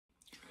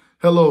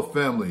Hello,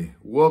 family.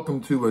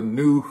 Welcome to a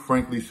new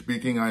Frankly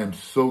Speaking. I am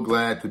so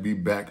glad to be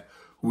back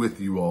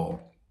with you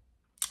all.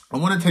 I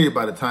want to tell you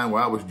about a time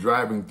where I was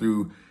driving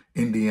through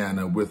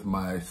Indiana with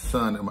my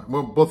son and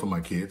both of my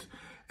kids,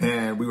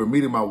 and we were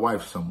meeting my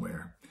wife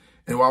somewhere.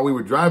 And while we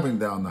were driving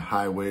down the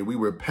highway, we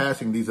were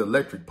passing these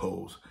electric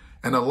poles.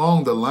 And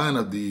along the line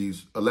of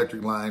these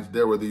electric lines,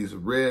 there were these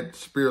red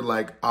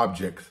spear-like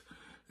objects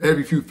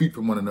every few feet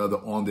from one another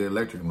on the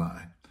electric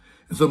line.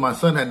 And so my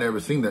son had never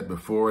seen that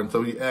before. And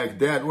so he asked,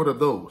 "Dad, what are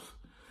those?"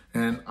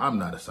 And I'm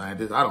not a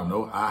scientist. I don't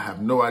know. I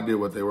have no idea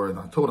what they were. And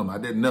I told him I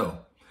didn't know.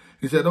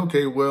 He said,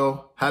 "Okay,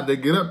 well, how'd they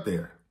get up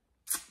there?"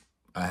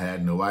 I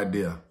had no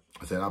idea.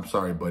 I said, "I'm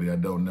sorry, buddy. I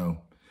don't know."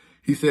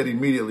 He said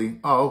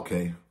immediately, "Oh,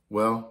 okay.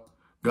 Well,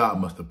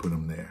 God must have put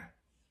them there."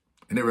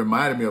 And it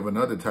reminded me of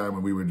another time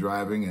when we were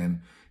driving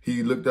and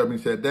he looked up and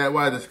he said, "Dad,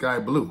 why is the sky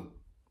blue?"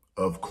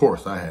 Of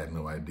course, I had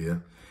no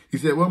idea. He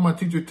said, "Well, my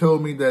teacher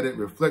told me that it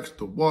reflects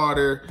the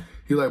water."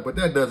 He's like, "But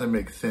that doesn't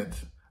make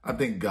sense. I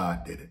think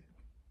God did it."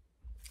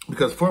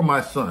 Because for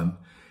my son,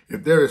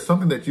 if there is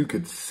something that you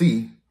could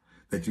see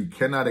that you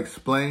cannot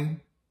explain,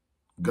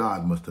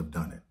 God must have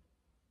done it.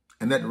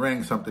 And that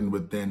rang something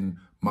within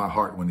my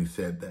heart when he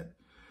said that.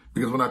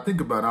 Because when I think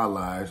about our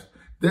lives,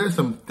 there's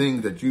some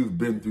things that you've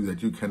been through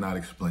that you cannot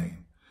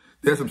explain.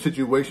 There's some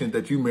situations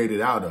that you made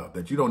it out of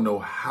that you don't know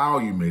how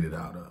you made it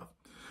out of.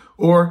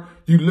 Or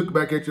you look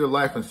back at your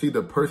life and see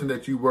the person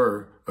that you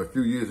were a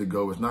few years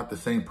ago is not the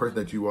same person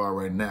that you are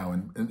right now.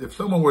 And if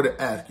someone were to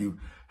ask you,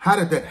 how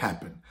did that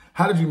happen?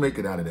 How did you make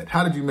it out of that?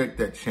 How did you make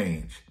that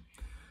change?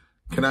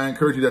 Can I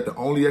encourage you that the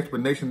only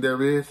explanation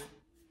there is,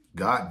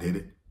 God did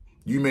it.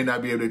 You may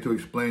not be able to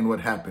explain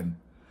what happened,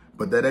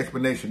 but that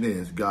explanation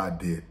is God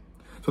did.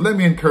 So let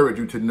me encourage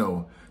you to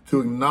know, to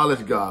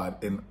acknowledge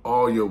God in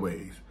all your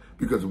ways,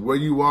 because where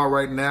you are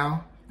right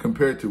now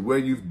compared to where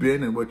you've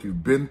been and what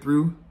you've been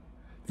through,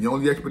 the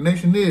only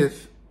explanation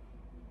is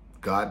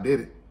God did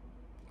it.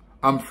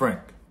 I'm Frank,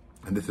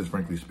 and this is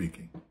Frankly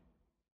Speaking.